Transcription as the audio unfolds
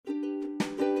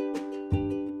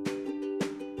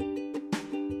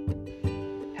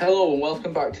Hello and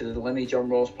welcome back to the Lenny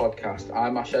Johnrose podcast.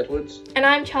 I'm Ash Edwards. And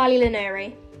I'm Charlie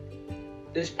Lenny.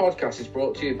 This podcast is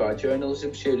brought to you by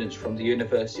journalism students from the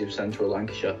University of Central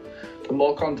Lancashire. For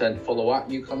more content, follow at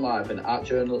UCLan Live and at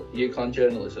UCLan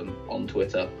Journalism on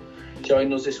Twitter.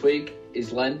 Joining us this week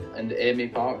is Len and Amy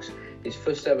Parks, his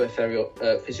first ever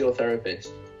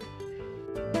physiotherapist.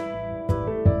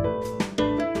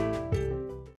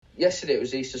 Yesterday it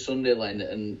was Easter Sunday,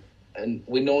 Len, and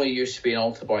we know you used to be an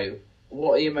altar boy.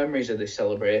 What are your memories of this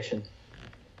celebration?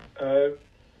 Well,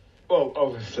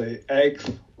 obviously,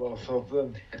 eggs, lots of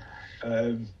them.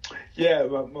 My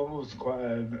mum was quite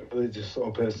a religious sort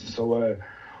of person, so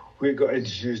we got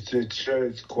introduced to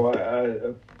church quite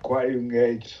a young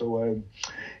age. So,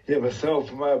 myself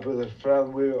and my brother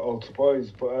Fran, we were altar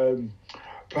boys, but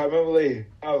primarily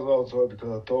I was altar boy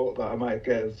because I thought that I might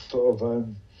get sort of,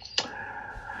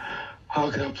 how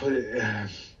can I put it,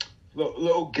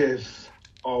 little gifts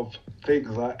of things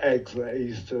like eggs at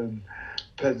Easter and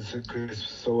presents at Christmas.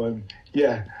 So,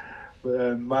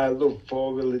 but my love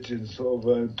for religion sort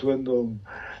of dwindled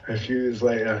a few years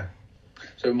later.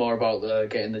 So more about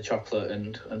getting the chocolate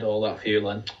and all that for you,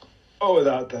 Len? Oh,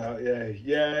 without doubt, yeah.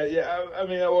 I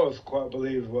mean, I was quite a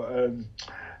believer, but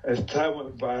as time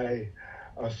went by,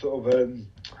 I sort of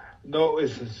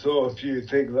noticed and saw a few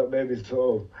things that made me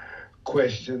sort of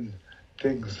question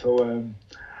things. So,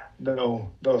 no,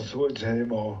 not so much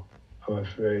anymore, I'm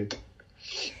afraid.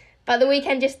 But the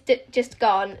weekend just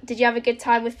gone. Did you have a good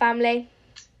time with family?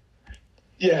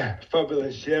 Yeah,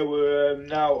 fabulous. Yeah, we're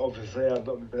now, obviously, I've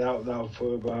not been out now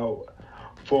for about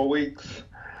 4 weeks.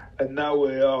 And now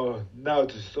we are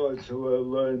just starting to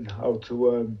learn how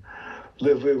to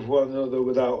live with one another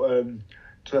without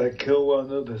trying to kill one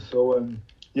another. So,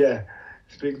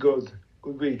 it's been good.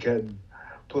 Good weekend.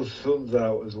 Plus the sun's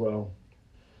out as well.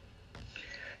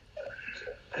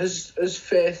 Has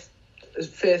faith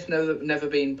never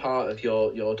been part of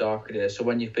your darker days? So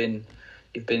when you've been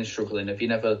struggling, have you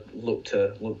never looked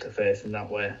to faith in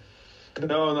that way?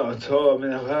 No, not at all. I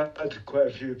mean, I've had quite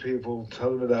a few people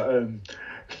tell me that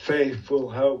faith will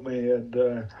help me, and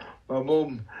my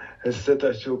mum has said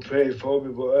that she'll pray for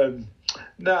me, but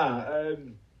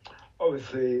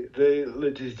obviously the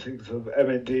logistics of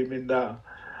MND mean that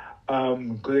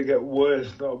I'm going to get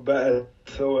worse, not better.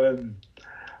 So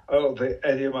I don't think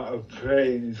any amount of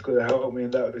praying is going to help me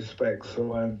in that respect.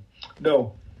 So,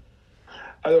 no,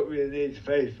 I don't really need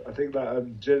faith. I think that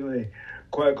I'm generally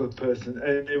quite a good person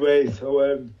anyway. So,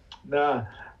 I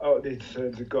don't need to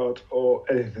turn to God or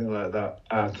anything like that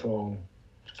at all.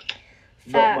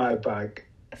 Not my bag.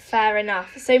 Fair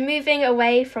enough. So moving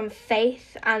away from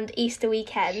faith and Easter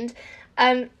weekend,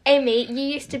 Amy, you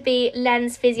used to be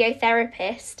Len's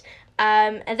physiotherapist.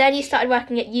 And then you started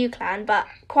working at UCLan, but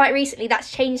quite recently that's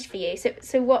changed for you.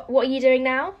 So what are you doing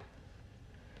now?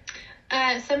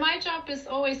 So my job has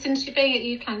always, since being at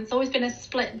UCLan, it's always been a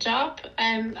split job.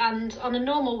 And on a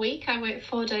normal week, I work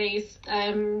 4 days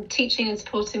teaching and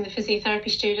supporting the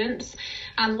physiotherapy students.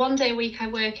 And 1 day a week, I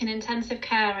work in intensive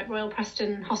care at Royal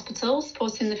Preston Hospital,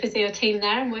 supporting the physio team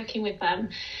there and working with them.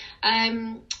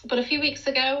 But a few weeks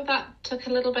ago, that took a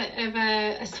little bit of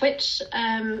a switch.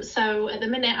 So at the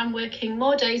minute, I'm working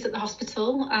more days at the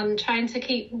hospital and trying to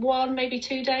keep 1, maybe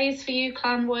 2 days for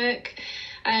UCLan work,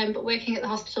 but working at the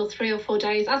hospital 3 or 4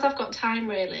 days as I've got time,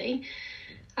 really.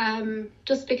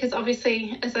 Just because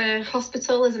obviously as a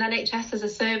hospital, as an NHS, as a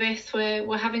service,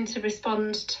 we're having to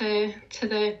respond to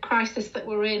the crisis that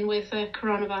we're in with the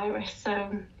coronavirus.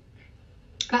 So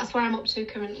that's where I'm up to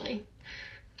currently.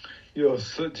 You're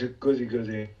such a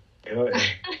goody-goody, aren't you?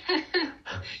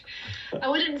 I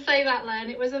wouldn't say that, Len.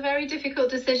 It was a very difficult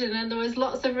decision and there was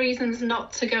lots of reasons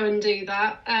not to go and do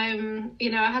that. I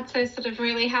had to sort of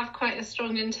really have quite a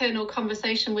strong internal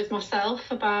conversation with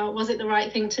myself about was it the right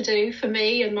thing to do for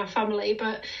me and my family.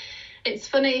 But it's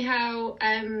funny how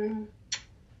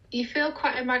you feel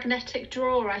quite a magnetic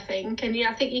draw, I think. And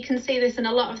I think you can see this in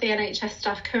a lot of the NHS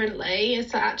staff currently,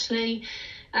 is that actually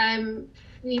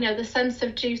the sense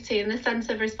of duty and the sense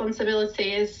of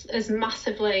responsibility is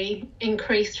massively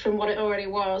increased from what it already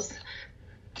was.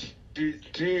 Do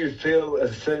you feel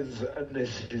a sense, and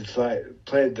this is like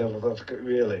playing devil's advocate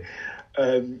really,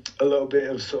 a little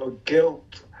bit of sort of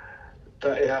guilt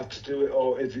that you have to do it,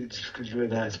 or is it just because you're a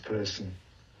nice person?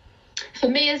 For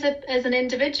me as an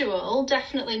individual,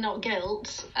 definitely not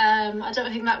guilt. I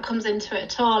don't think that comes into it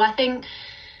at all. I think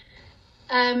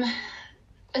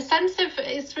a sense of,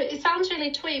 it sounds really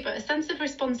twee, but a sense of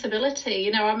responsibility.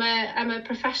 I'm a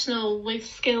professional with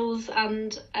skills,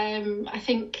 and I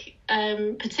think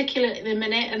particularly at the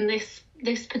minute and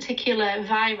this particular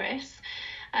virus,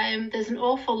 There's an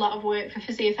awful lot of work for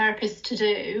physiotherapists to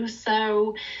do.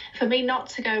 So for me not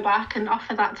to go back and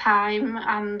offer that time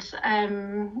and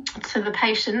to the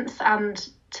patients and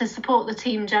to support the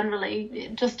team generally,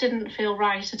 it just didn't feel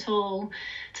right at all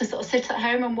to sort of sit at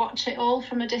home and watch it all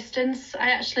from a distance. I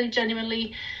actually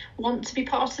genuinely want to be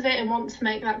part of it and want to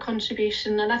make that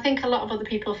contribution, and I think a lot of other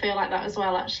people feel like that as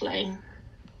well, actually.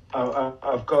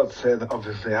 I've got to say that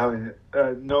obviously having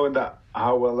knowing that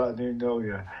how well I do know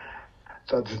you,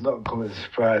 that does not come as a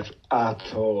surprise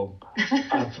at all.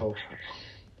 At all.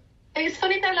 It's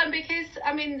funny though, Len, because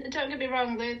I mean, don't get me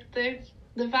wrong,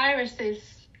 the virus is,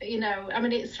 you know, I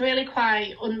mean, it's really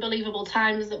quite unbelievable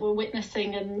times that we're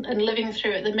witnessing and living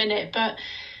through at the minute. But,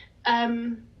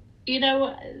 you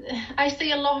know, I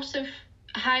see a lot of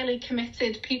highly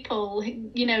committed people,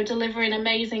 you know, delivering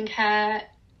amazing care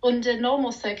under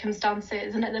normal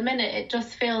circumstances. And at the minute, it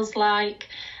just feels like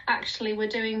actually we're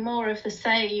doing more of the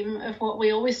same of what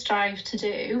we always strive to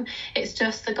do. It's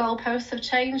just the goalposts have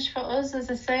changed for us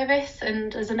as a service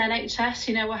and as an NHS.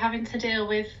 You know, we're having to deal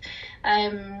with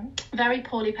very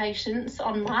poorly patients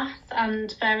en masse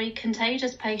and very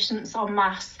contagious patients en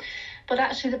masse. But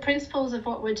actually the principles of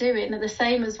what we're doing are the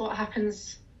same as what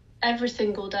happens every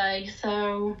single day.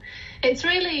 So it's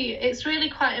really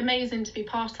quite amazing to be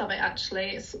part of it,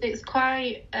 actually. It's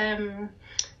quite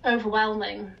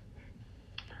overwhelming.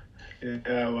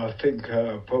 Yeah, well, I think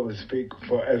I probably speak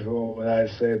for everyone when I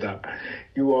say that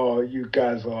you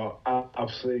guys are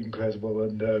absolutely incredible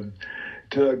and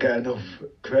don't get enough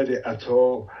credit at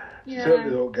all. Yeah.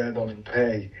 Certainly don't get enough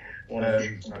pay.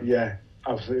 Yeah,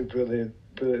 absolutely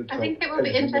brilliant. I think it will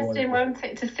be interesting, won't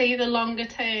it, to see the longer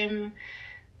term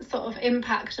sort of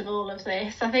impact of all of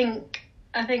this. I think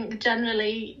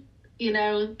generally, you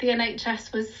know, the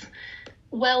NHS was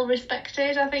well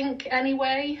respected, I think,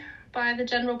 anyway, by the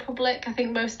general public. I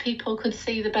think most people could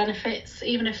see the benefits,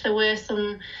 even if there were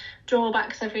some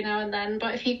drawbacks every now and then.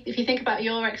 But if you think about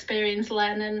your experience,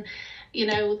 Len, and you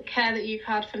know, the care that you've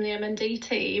had from the M&D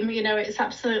team, you know, it's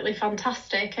absolutely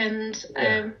fantastic. And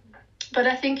but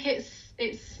I think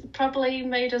it's probably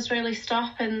made us really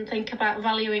stop and think about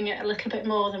valuing it a little bit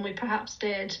more than we perhaps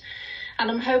did. And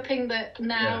I'm hoping that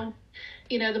now,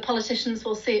 you know, the politicians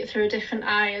will see it through a different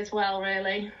eye as well,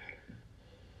 really.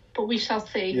 But we shall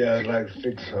see. Yeah, I'd like to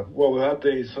think so. Well, we had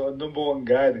the sort of number one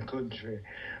guy in the country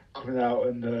coming out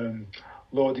and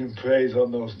lauding praise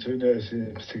on those two nurses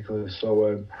in particular.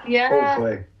 So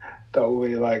hopefully that will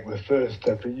be like the first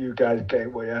step in you guys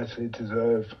getting what you actually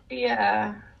deserve.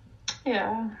 Yeah.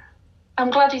 I'm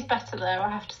glad he's better though, I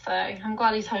have to say. I'm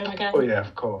glad he's home again. Oh yeah,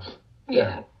 of course.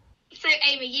 Yeah. So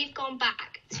Amy, you've gone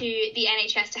back to the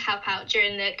NHS to help out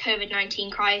during the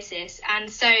COVID-19 crisis, and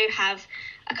so have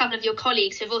a couple of your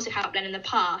colleagues who have also helped Len in the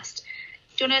past.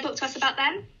 Do you want to talk to us about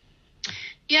them?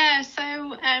 Yeah,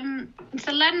 so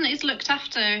Len is looked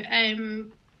after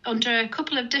under a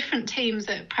couple of different teams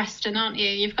at Preston, aren't you?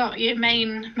 You've got your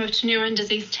main motor neuron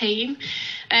disease team,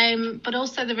 but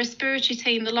also the respiratory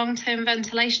team, the long-term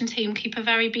ventilation team keep a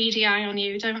very beady eye on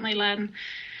you, don't they, Len?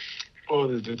 Oh,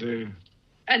 they do.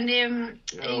 And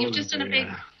you've just done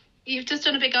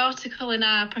a big article in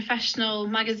our professional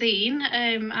magazine,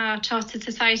 our Chartered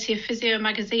Society of Physio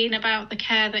magazine, about the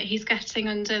care that he's getting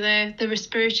under the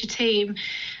respiratory team.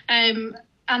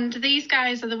 And these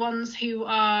guys are the ones who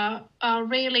are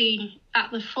really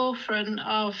at the forefront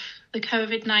of the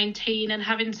COVID-19 and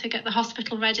having to get the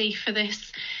hospital ready for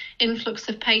this influx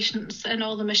of patients and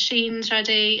all the machines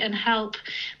ready and help.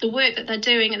 The work that they're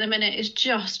doing at the minute is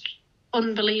just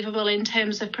unbelievable in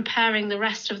terms of preparing the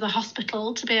rest of the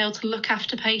hospital to be able to look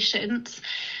after patients.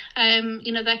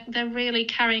 You know, they're really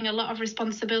carrying a lot of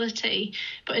responsibility,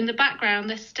 but in the background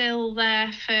they're still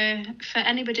there for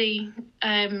anybody,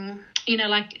 you know,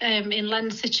 like in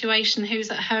Len's situation, who's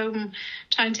at home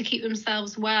trying to keep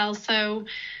themselves well. So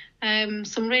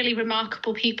some really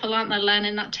remarkable people, aren't there, Len,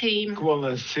 in that team? Come on,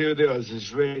 let's see who there is.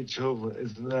 It's Rachel,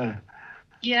 isn't there?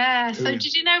 Yeah, so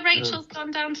did you know Rachel's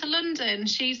gone down to London?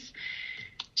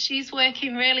 She's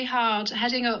working really hard,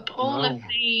 heading up all of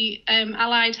the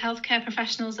allied healthcare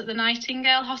professionals at the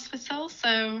Nightingale Hospital.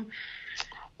 So,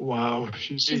 wow,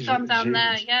 she's gone down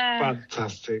there. Yeah,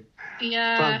 fantastic.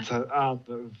 Yeah, fantastic.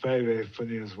 And very, very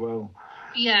funny as well.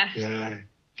 Yeah,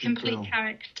 complete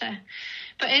character.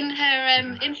 But in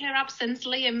her absence,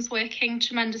 Liam's working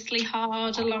tremendously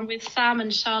hard along with Sam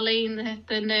and Charlene,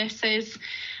 the nurses,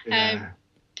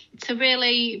 to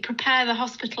really prepare the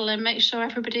hospital and make sure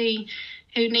everybody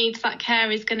who needs that care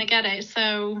is going to get it.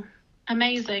 So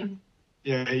amazing.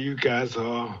 Yeah, you guys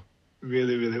are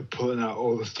really, really pulling out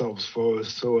all the stops for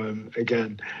us. So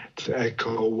again, to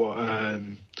echo what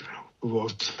we've all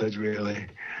said, really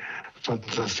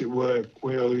fantastic work.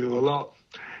 We owe you a lot.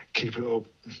 Keep it up.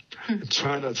 And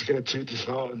try not to get too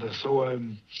disheartened. I saw a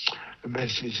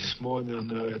message this morning on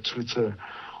Twitter.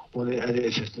 One of the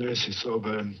NHS nurses sort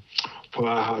of put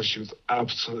out how she was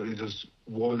absolutely just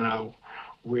worn out,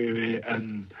 weary,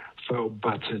 and felt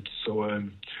battered. So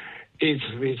it's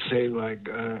for me to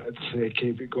say,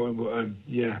 keep it going. But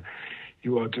yeah,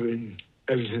 you are doing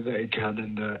everything that you can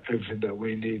and everything that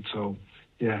we need. So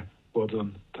yeah, well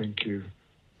done. Thank you.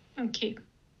 Thank you.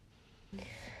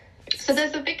 So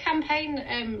there's a big campaign,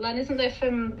 Len, isn't there,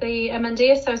 from the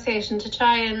MND Association to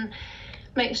try and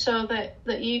make sure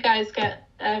that you guys get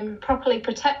properly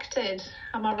protected.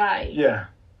 Am I right? Yeah.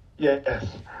 Yes.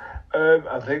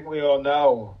 I think we are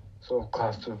now sort of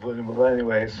classed as vulnerable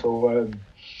anyway. So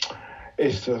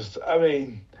it's just, I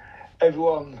mean,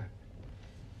 everyone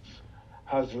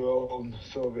has their own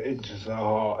sort of interests at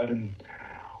heart, and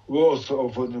we're all sort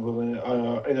of vulnerable in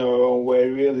our own way,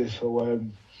 really. So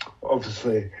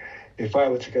obviously, if I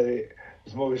were to get it,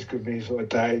 there's more risk of me sort of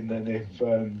dying than if,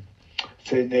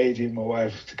 say, Nadine, my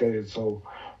wife, was to get it. So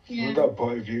from that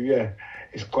point of view, yeah,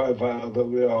 it's quite vital that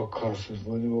we are classed as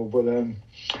vulnerable. But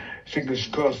fingers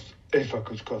crossed, if I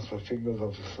could cross my fingers,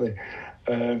 obviously,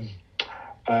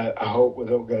 I hope we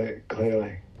don't get it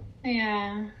clearly.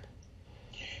 Yeah.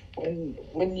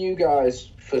 When you guys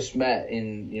first met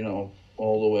in,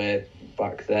 all the way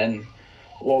back then,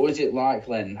 what was it like,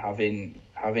 Len, having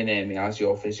Amy as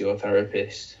your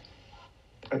physiotherapist?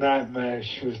 A nightmare.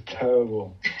 She was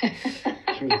terrible.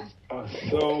 She was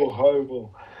so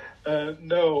horrible.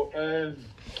 To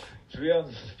be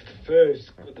honest,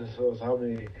 first, goodness knows how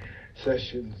many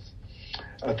sessions,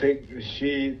 I think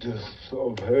she just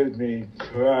sort of heard me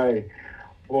cry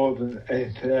more than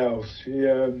anything else. She,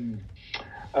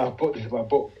 I put this in my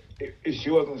book, she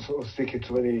wasn't sort of sticking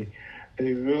to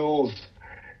any rules.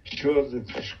 She wasn't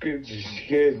prescriptive. She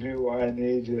gave me what I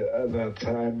needed at that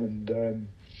time, and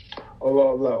a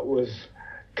lot of that was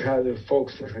kind of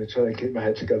focusing on trying to keep my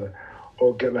head together,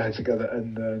 or get my head together,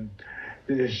 and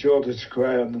be a shoulder to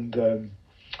cry on. And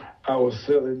I will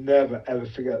certainly never ever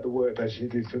forget the work that she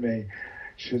did for me.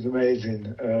 She was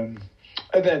amazing. And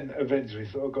then eventually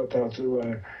sort of got down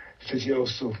to physio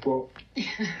stuff, but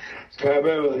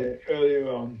primarily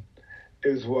earlier on, it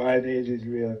was what I needed,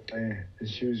 really. And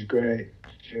she was great.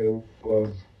 She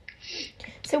was.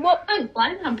 So what?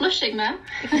 I'm blushing now.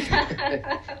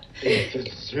 It's the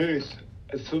truth.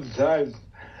 And sometimes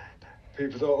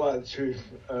people don't like the truth,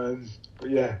 but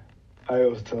yeah, I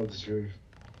always tell the truth.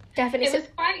 Definitely. It was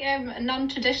quite a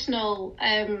non-traditional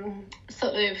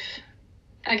sort of,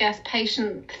 I guess,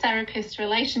 patient-therapist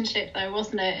relationship, though,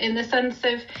 wasn't it? In the sense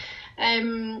of,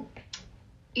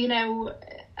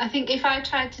 I think if I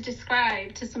tried to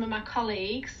describe to some of my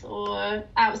colleagues or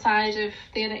outside of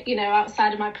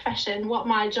outside of my profession what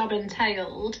my job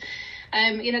entailed,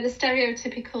 the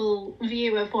stereotypical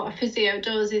view of what a physio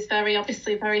does is very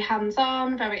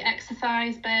hands-on, very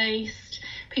exercise-based.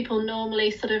 People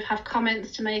normally sort of have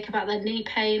comments to make about their knee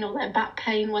pain or their back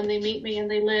pain when they meet me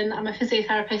and they learn that I'm a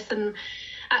physiotherapist. And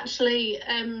actually,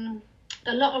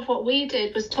 a lot of what we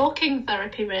did was talking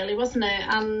therapy, really, wasn't it?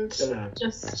 And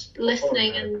just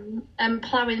listening and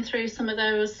ploughing through some of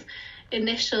those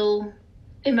initial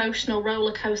emotional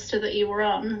roller coaster that you were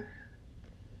on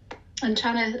and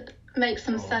trying to make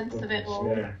some sense of it all.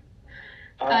 Yeah.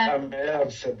 I mean,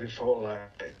 I've said before,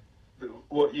 like,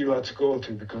 what you had to go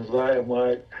through, because I am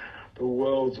like the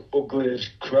world's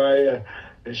ugliest crier,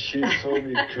 and she saw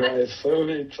me cry so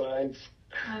many times.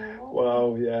 Oh.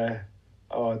 Wow, yeah.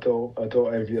 Oh, I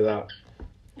don't envy that.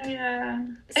 Yeah.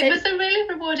 It was a really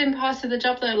rewarding part of the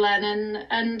job, though, Len,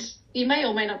 and you may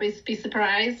or may not be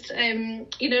surprised. A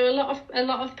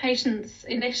lot of patients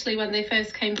initially, when they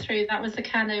first came through, that was the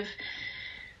kind of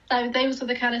those were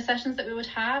the kind of sessions that we would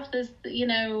have. There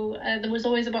was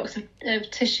always a box of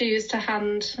tissues to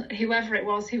hand whoever it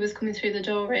was who was coming through the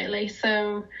door, really.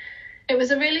 So it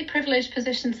was a really privileged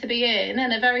position to be in,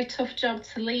 and a very tough job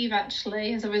to leave,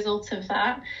 actually, as a result of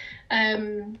that.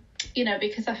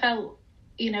 Because I felt,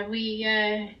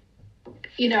 I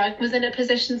was in a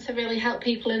position to really help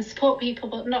people and support people,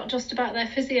 but not just about their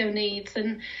physio needs.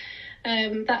 And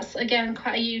that's, again,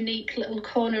 quite a unique little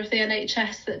corner of the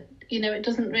NHS that, it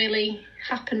doesn't really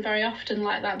happen very often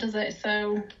like that, does it?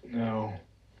 So no.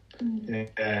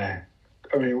 Yeah.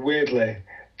 I mean, weirdly,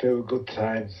 they were good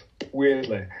times.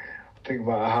 Weirdly. Think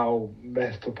about how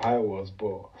messed up I was,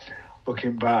 but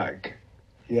looking back,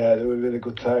 yeah, they were really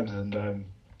good times, and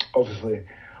obviously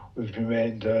we've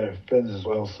remained friends as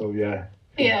well. So yeah,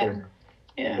 in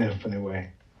a funny way.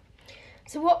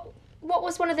 So what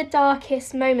was one of the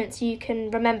darkest moments you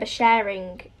can remember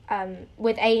sharing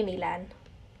with Amy, Len?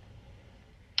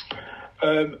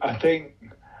 I think,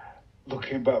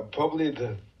 looking back, probably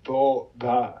the thought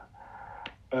that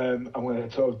I'm going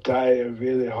to sort of die a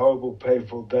really horrible,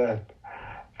 painful death,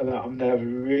 and that I'm never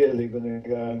really going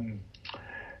to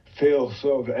feel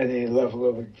sort of any level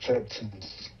of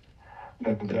acceptance.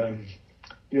 And,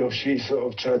 she sort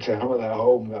of tried to hammer that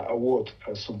home that I would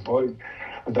at some point,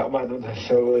 and that might not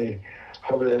necessarily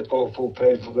have an awful,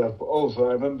 painful death. But also,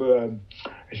 I remember, and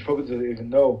she probably doesn't even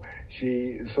know,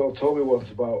 she sort of told me once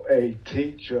about a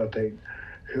teacher, I think,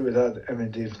 who had had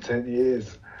MND for 10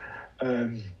 years.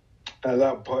 At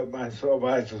that point, my sort of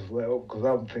eyes just lit up because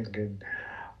I'm thinking,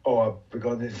 I've been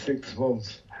gone in 6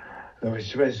 months. And when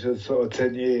she mentioned sort of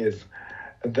 10 years,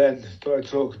 and then started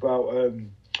talking about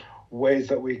ways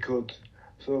that we could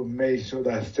sort of make sure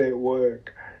that I stay at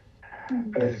work.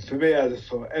 And for me, I just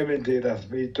thought, MND, that's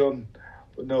me done.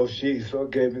 But no, she sort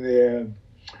of gave me the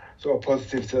sort of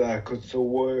positivity that I could still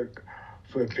work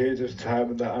for a period of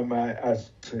time and that I might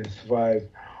actually survive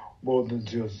more than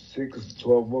just 6 to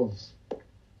 12 months.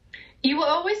 You were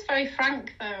always very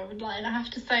frank, though, like I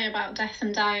have to say, about death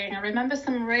and dying. I remember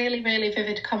some really, really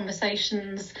vivid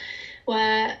conversations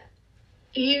where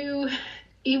you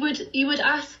would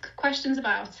ask questions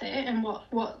about it and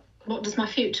what does my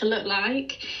future look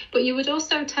like, but you would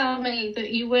also tell me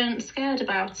that you weren't scared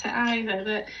about it either.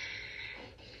 That,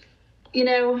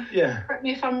 correct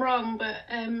me if I'm wrong, but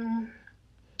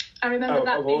I remember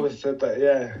that. I've always said that,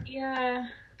 yeah. Yeah.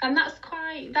 And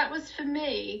that was for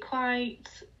me quite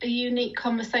a unique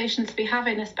conversation to be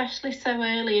having, especially so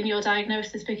early in your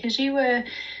diagnosis, because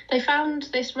they found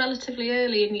this relatively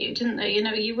early in you, didn't they?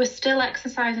 You were still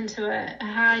exercising to a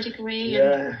high degree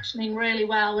and functioning really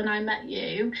well when I met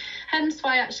you. Hence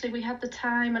why actually we had the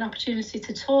time and opportunity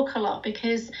to talk a lot,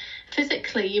 because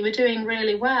physically you were doing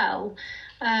really well.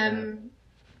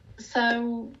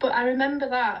 But I remember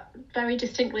that very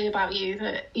distinctly about you,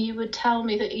 that you would tell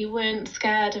me that you weren't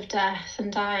scared of death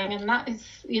and dying, and that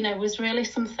is, was really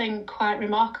something quite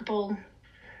remarkable.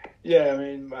 Yeah, I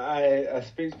mean, I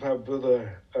speak to my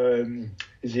brother,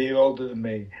 he's a year older than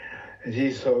me, and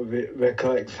he sort of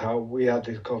recollects how we had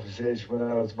this conversation when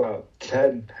I was about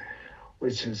 10,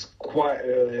 which is quite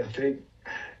early, I think,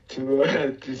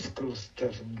 to discuss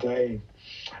death and dying.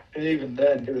 And even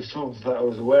then, it was something that I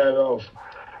was aware of.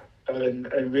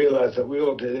 And realised that we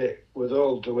all did it, we'd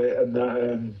all do it, and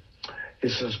that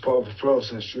it's just part of the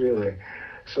process, really.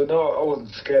 So no, I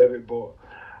wasn't scared of it, but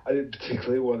I didn't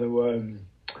particularly want to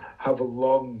have a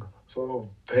long, sort of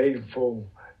painful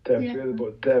death, really.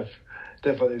 But death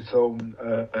on its own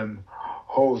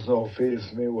holds no fears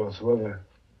for me whatsoever.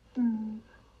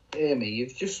 Amy,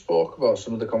 you've just spoke about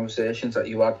some of the conversations that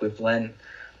you had with Len.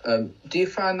 Do you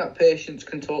find that patients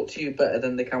can talk to you better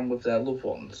than they can with their loved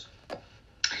ones?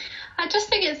 I just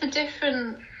think it's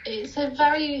a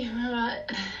very,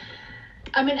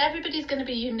 everybody's going to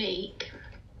be unique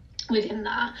within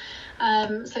that.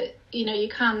 So, you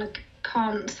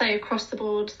can't say across the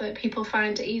board that people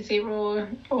find it easier or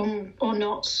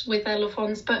not with their loved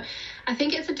ones. But I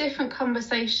think it's a different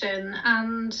conversation,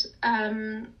 and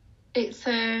it's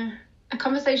a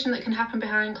conversation that can happen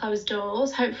behind closed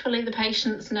doors. Hopefully the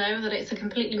patients know that it's a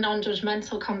completely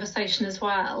non-judgmental conversation as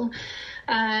well.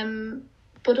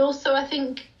 But also, I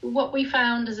think what we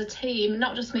found as a team,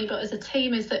 not just me, but as a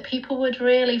team, is that people would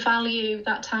really value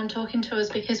that time talking to us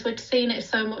because we'd seen it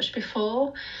so much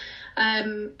before.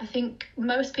 I think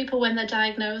most people, when they're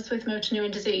diagnosed with motor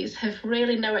neuron disease, have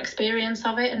really no experience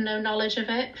of it and no knowledge of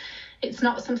it. It's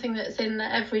not something that's in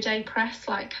the everyday press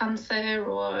like cancer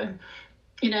or,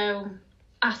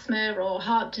 asthma or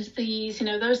heart disease.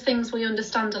 Those things we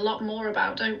understand a lot more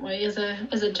about, don't we, as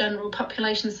a general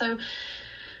population. So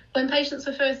when patients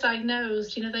were first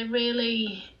diagnosed, they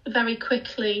really very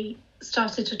quickly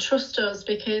started to trust us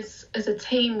because as a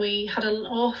team we had an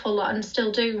awful lot, and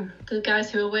still do, the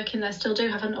guys who are working there still do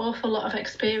have an awful lot of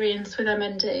experience with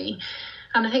MND.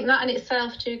 And I think that in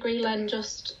itself, do you agree, Len,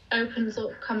 just opens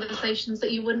up conversations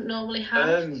that you wouldn't normally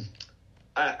have?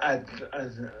 I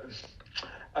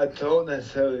don't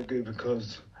necessarily agree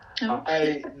because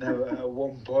I never at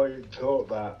one point thought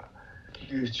that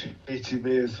you treated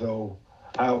me as though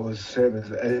I was the same as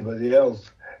anybody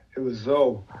else. It was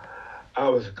though I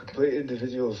was a complete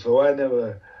individual, so I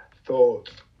never thought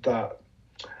that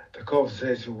the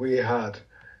conversation we had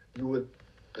you would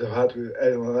have had with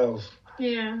anyone else.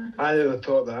 Yeah. I never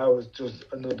thought that I was just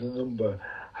another number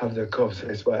having a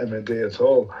conversation about MND at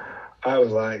all. I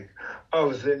was like,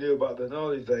 obviously knew about the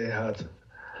knowledge they had,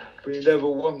 but you never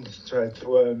once tried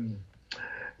to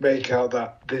make out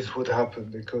that this would happen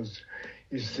because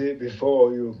you see it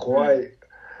before. You were quite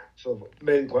sort of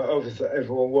made it quite obvious that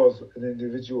everyone was an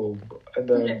individual,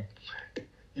 and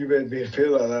you made me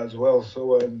feel like that as well.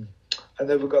 So I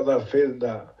never got that feeling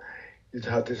that you'd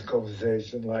had this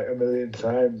conversation like a million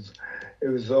times. It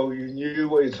was though you knew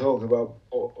what you're talking about,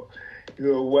 but you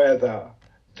were aware that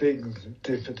things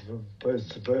differed from person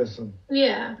to person.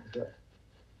 Yeah.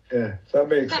 Yeah, that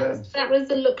makes sense. That was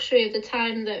the luxury of the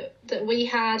time that we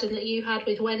had and that you had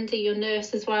with Wendy, your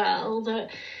nurse, as well, that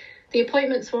the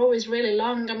appointments were always really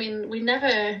long. I mean, we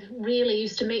never really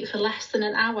used to meet for less than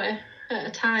an hour at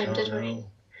a time, did we?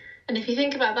 And if you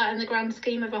think about that in the grand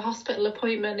scheme of a hospital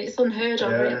appointment, it's unheard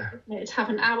of to have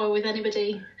an hour with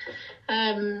anybody.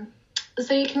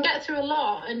 So you can get through a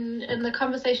lot, and the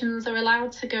conversations are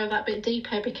allowed to go that bit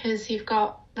deeper because you've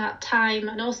got that time.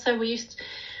 And also we used to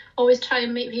always try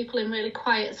and meet people in really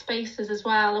quiet spaces as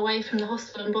well, away from the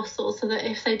hustle and bustle, so that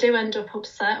if they do end up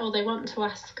upset or they want to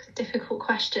ask difficult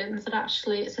questions, that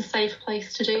actually it's a safe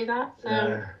place to do that.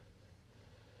 So,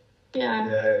 yeah,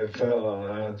 it felt like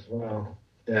that as well.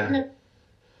 Yeah.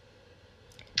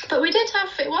 But we did have,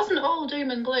 it wasn't all doom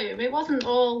and gloom. It wasn't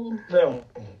all... No.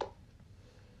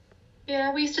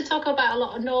 Yeah, we used to talk about a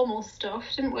lot of normal stuff,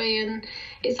 didn't we? And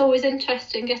it's always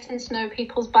interesting getting to know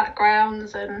people's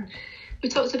backgrounds. And we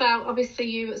talked about, obviously,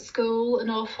 you at school an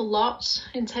awful lot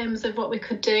in terms of what we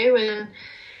could do, and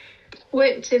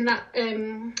worked in that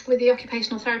with the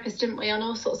occupational therapist, didn't we, on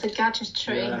all sorts of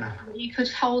gadgetry. Yeah. You could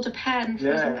hold a pen for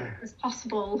as long as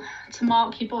possible to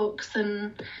mark your books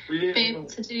and be able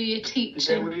to do your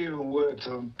teaching. Yeah, we even worked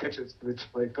on gadgets to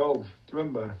play golf. Do you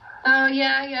remember? Oh,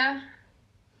 yeah.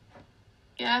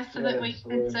 Yeah, so that we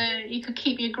could you could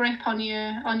keep your grip on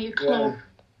your club.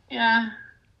 Yeah.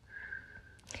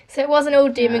 So it wasn't all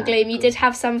doom and gloom. You did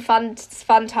have some fun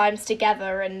times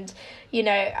together, and you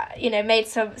know, made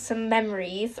some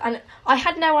memories. And I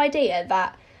had no idea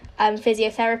that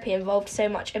physiotherapy involved so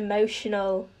much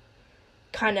emotional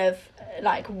kind of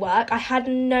like work. I had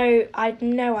no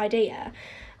idea.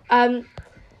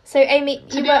 So Amy,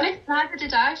 to be honest, neither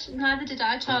did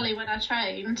I, Charlie, when I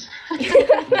trained.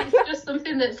 It's just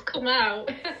something that's come out.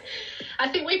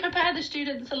 I think we prepare the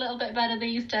students a little bit better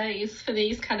these days for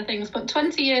these kind of things. But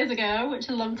 20 years ago, which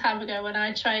is a long time ago when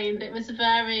I trained, it was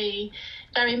very,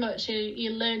 very much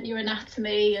you learnt your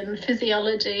anatomy and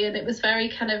physiology, and it was very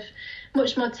kind of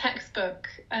much more textbook.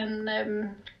 And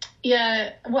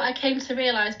what I came to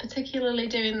realise, particularly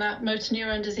doing that motor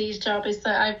neuron disease job, is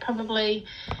that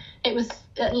it was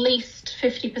at least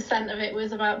 50% of it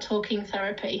was about talking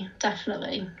therapy,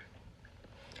 definitely.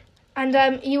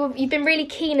 And you've been really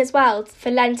keen as well for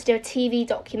Len to do a TV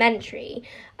documentary.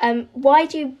 Why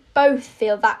do you both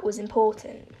feel that was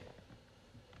important?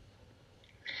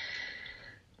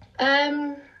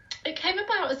 It came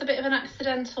about as a bit of an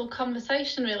accidental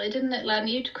conversation, really, didn't it, Len?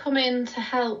 You'd come in to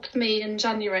help me in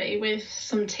January with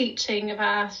some teaching of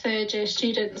our third year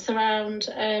students around...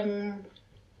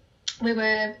 we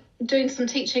were doing some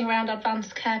teaching around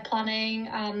advanced care planning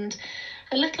and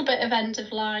a little bit of end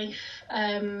of life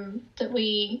that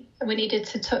we needed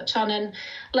to touch on. And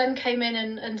Len came in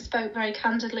and spoke very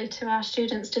candidly to our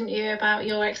students, didn't you, about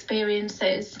your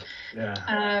experiences? Yeah.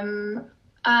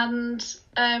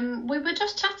 We were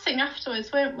just chatting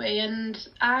afterwards, weren't we? And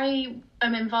I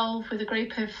am involved with a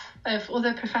group of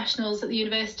other professionals at the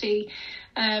university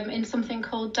in something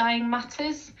called Dying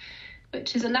Matters,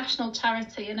 which is a national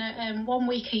charity, and 1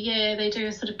 week a year they do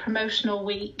a sort of promotional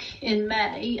week in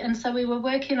May. And so we were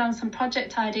working on some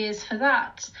project ideas for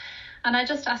that. And I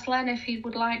just asked Len if he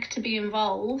would like to be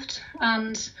involved.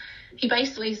 And he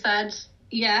basically said,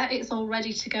 yeah, it's all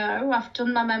ready to go. I've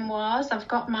done my memoirs. I've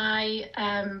got my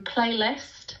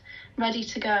playlist ready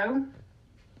to go.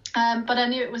 But I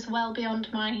knew it was well beyond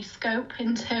my scope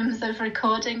in terms of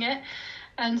recording it.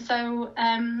 And so...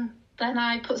 then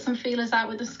I put some feelers out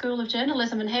with the School of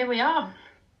Journalism, and here we are.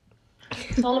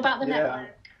 It's all about the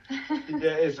network. It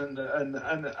is, and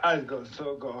I got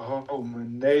home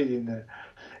and Nadine,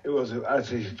 it was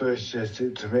actually first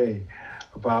suggested to me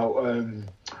about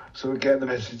sort of getting the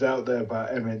message out there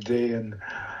about MND, and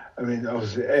I mean,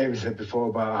 obviously Amy said before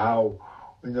about how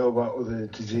we know about other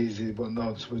diseases, but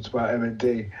not so much about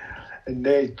MND, and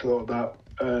Nate thought that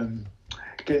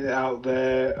getting it out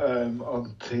there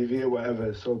on TV or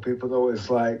whatever, so people know what it's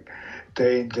like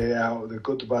day in, day out, the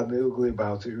good, the bad, and the ugly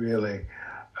about it, really,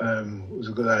 was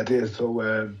a good idea. So,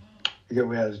 again,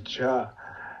 we had a chat,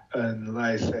 and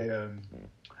like I say,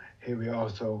 here we are.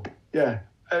 So, yeah,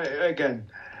 again,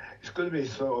 it's going to be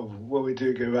sort of, when we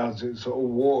do get around to it, sort of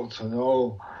warts and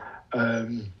all,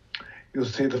 you'll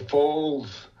see the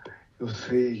falls, you'll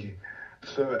see...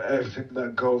 So everything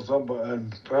that goes on,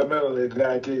 but primarily the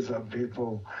idea is that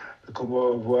people become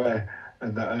more aware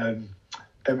and that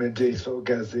MND sort of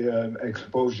gets the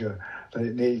exposure that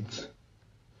it needs.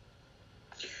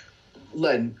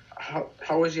 Len,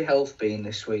 how has your health been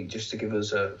this week? Just to give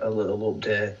us a little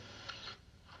update.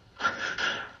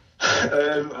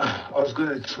 I was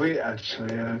going to tweet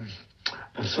actually.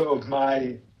 Sort of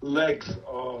my legs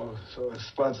are sort of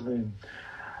spasming.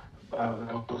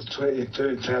 I was 30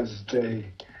 times a day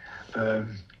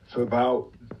for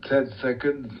about 10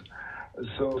 seconds. And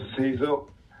sort of seize up,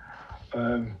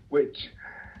 which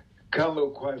can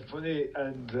look quite funny,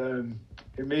 and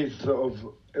it means sort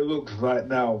of, it looks like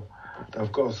now that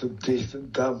I've got some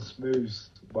decent dance moves,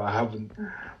 but I haven't.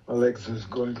 My legs are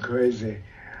going crazy.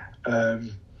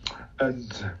 And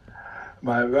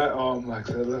my right arm, like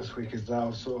I said last week, is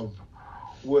now sort of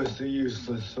worse than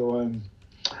useless. So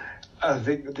I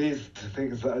think these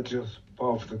things that are just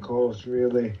part of the course,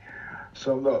 really.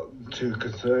 So I'm not too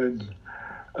concerned.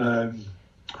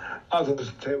 I'll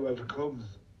just take whatever comes.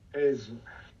 It is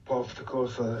part of the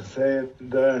course, as I say,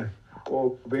 and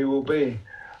what will be.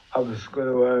 I'm just going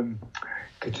to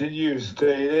continue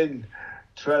staying in,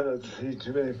 try not to see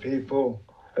too many people,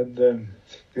 and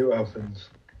see what happens.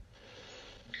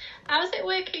 How is it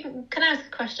working? Can I ask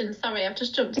a question? Sorry, I've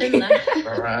just jumped in there.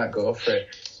 All right, go for it.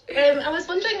 I was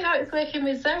wondering how it's working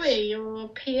with Zoe, your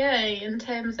PA, in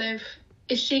terms of,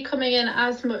 is she coming in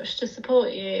as much to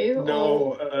support you?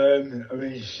 No, I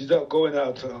mean, she's not going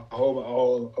out to home at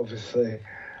all, obviously.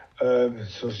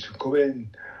 So she'll come in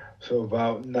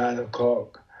about 9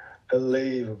 o'clock and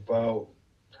leave about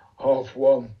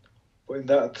 1:30. But in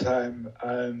that time,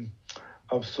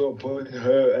 I'm sort of putting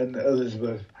her and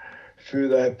Elizabeth through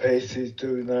their paces,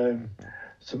 doing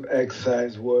some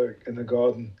exercise work in the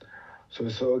garden. So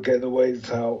we're sort of getting the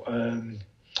weights out,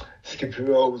 skipping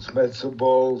ropes, medicine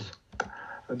balls,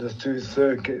 and just doing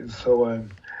circuits. So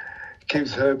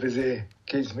keeps her busy,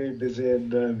 keeps me busy,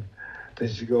 and then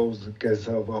she goes and gets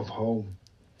herself off home.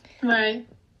 Right.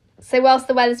 So whilst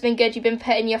the weather's been good, you've been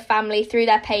putting your family through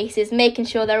their paces, making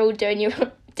sure they're all doing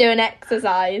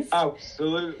exercise.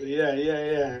 Absolutely,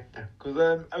 yeah.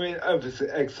 Because I mean, obviously,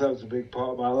 exercise is a big part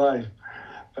of my life.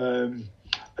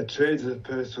 I trained as a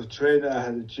personal trainer. I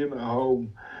had a gym at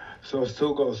home, so I've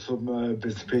still got some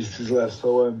bits and pieces left.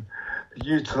 So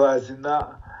utilising that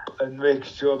and making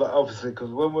sure that, obviously, because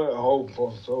when we're at home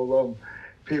for so long,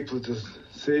 people are just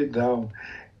sitting down,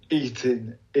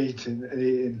 eating,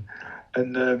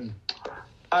 and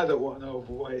I don't want an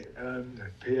overweight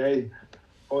PA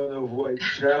or an overweight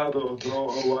child or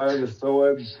daughter or whatever.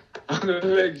 So I'm going to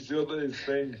make sure that it's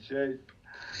staying in shape.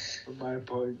 From my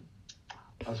point,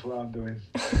 that's what I'm doing.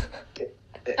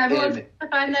 Everyone's got to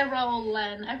find their role,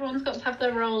 Len. Everyone's got to have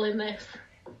their role in this.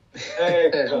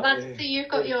 Exactly. That's so you've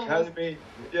got yours.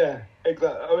 Yeah,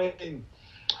 exactly. I mean,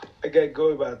 again,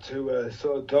 going back to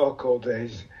sort of dark old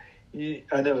days,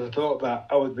 I never thought that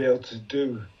I would be able to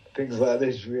do things like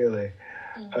this, really.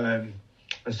 And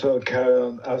sort of carry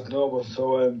on as normal.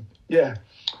 So,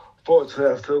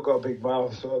 fortunately, I've still got a big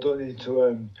mouth, so I don't need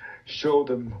to show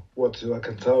them what to do. I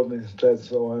can tell them instead.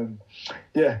 So,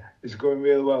 it's going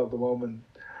really well at the moment.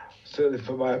 Certainly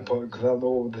from my point, because I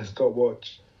know with the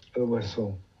stopwatch and the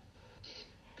whistle.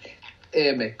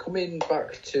 Amy, coming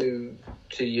back to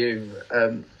you,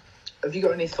 have you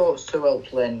got any thoughts to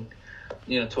help Len,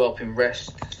 to help him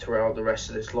rest throughout the rest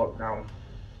of this lockdown?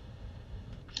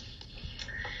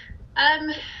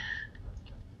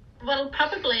 Well,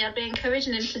 probably I'd be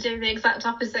encouraging him to do the exact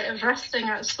opposite of resting,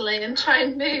 actually, and try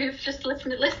and move. Just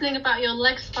listening about your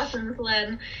leg spasms,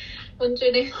 Len.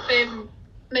 Wondering if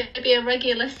maybe a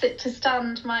regular sit to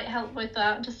stand might help with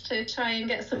that, just to try and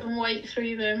get some weight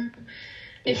through them.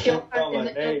 If you're finding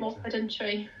it a more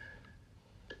sedentary.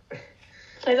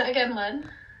 Say that again, Len.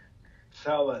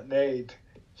 Sound like Nate.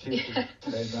 She was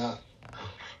saying that.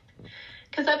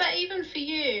 Because I bet even for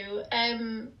you,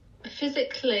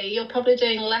 physically, you're probably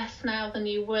doing less now than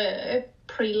you were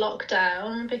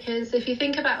pre-lockdown, because if you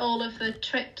think about all of the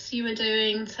trips you were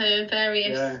doing to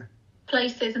various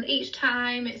places, and each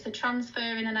time it's a transfer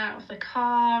in and out of the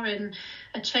car and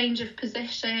a change of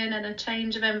position and a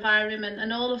change of environment,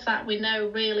 and all of that we know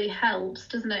really helps,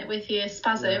 doesn't it, with your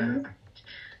spasms?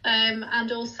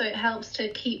 And also it helps to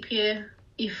keep you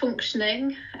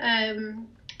functioning.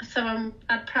 So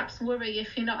I'd perhaps worry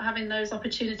if you're not having those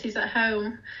opportunities at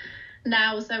home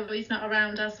now, Zoe's not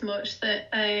around as much,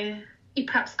 that you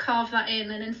perhaps carve that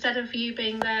in, and instead of you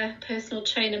being their personal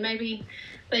trainer, maybe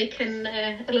they can,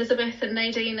 Elizabeth and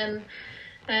Nadine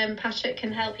and Patrick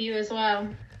can help you as well.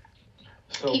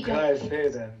 So can I say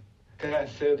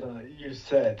that you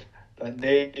said that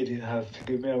Nadine has to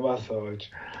give me a massage?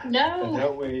 No. And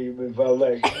help me with my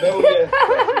legs. No, yes,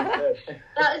 that's what you said.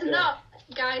 That is not,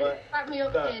 guys, back me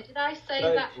up here. Did I say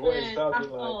that word at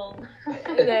all?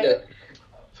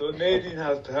 So Nadine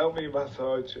has to help me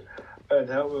massage and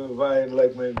help me with my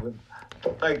leg movement.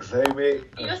 Thanks, Amy.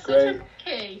 You're That's such a great.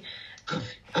 monkey.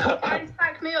 Guys,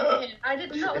 back me up here. I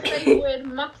did not say the word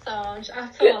massage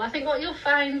at all. I think what you'll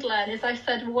find, Len, is I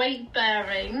said weight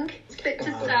bearing, sit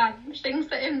to stand, things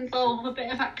that involve a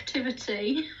bit of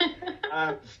activity.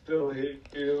 I'm still here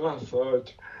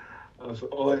massage. That's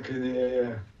all I can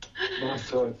hear.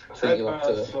 Massage. think you'll have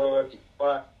to- Massage,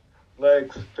 back,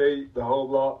 legs, feet, the whole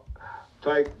lot.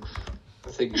 Thanks. I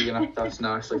think you're going to have to ask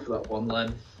nicely for that one,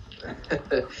 Len.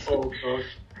 Oh gosh,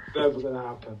 never gonna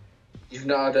happen. You've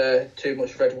not had too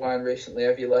much red wine recently,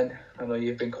 have you, Len? I know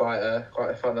you've been quite a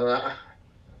fan of that.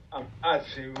 I'm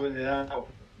actually running out.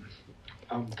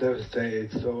 I'm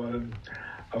devastated. So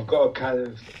I've got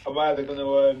to I'm either gonna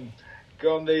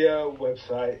go on the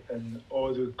website and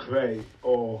order a crate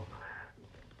or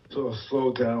sort of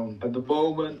slow down. At the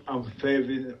moment, I'm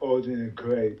favouring ordering a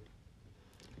crate.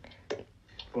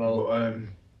 Well, But,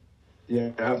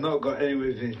 yeah, I've not got any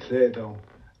with me today though.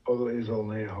 Although it is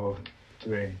only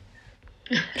 3:30.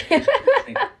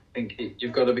 I think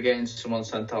you've got to be getting someone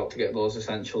sent out to get those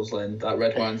essentials, Len. That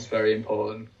red wine's very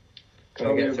important.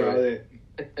 Tell me get through about it.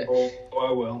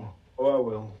 I will.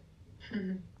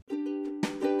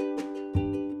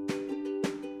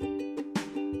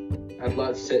 I'd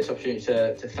like to take this opportunity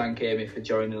to thank Amy for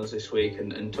joining us this week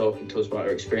and talking to us about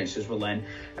her experiences with Len,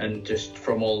 and just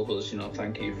from all of us,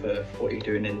 thank you for what you're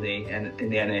doing in the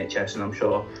NHS, and I'm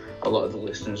sure a lot of the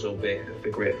listeners will be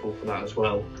grateful for that as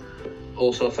well.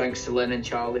 Also, thanks to Len and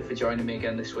Charlie for joining me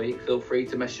again this week. Feel free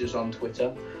to message us on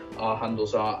Twitter. Our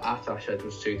handles are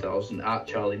 @AshEdwards2000,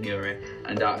 @CharlieMurray,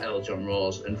 and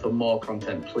 @LJohnrose. And for more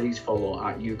content, please follow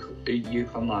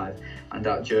 @UConn Live and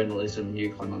 @Journalism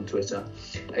UConn on Twitter.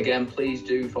 Again, please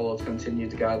do follow to continue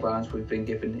the guidelines we've been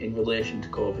given in relation to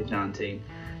COVID-19.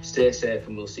 Stay safe,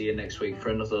 and we'll see you next week for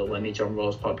another Lenny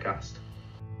Johnrose podcast.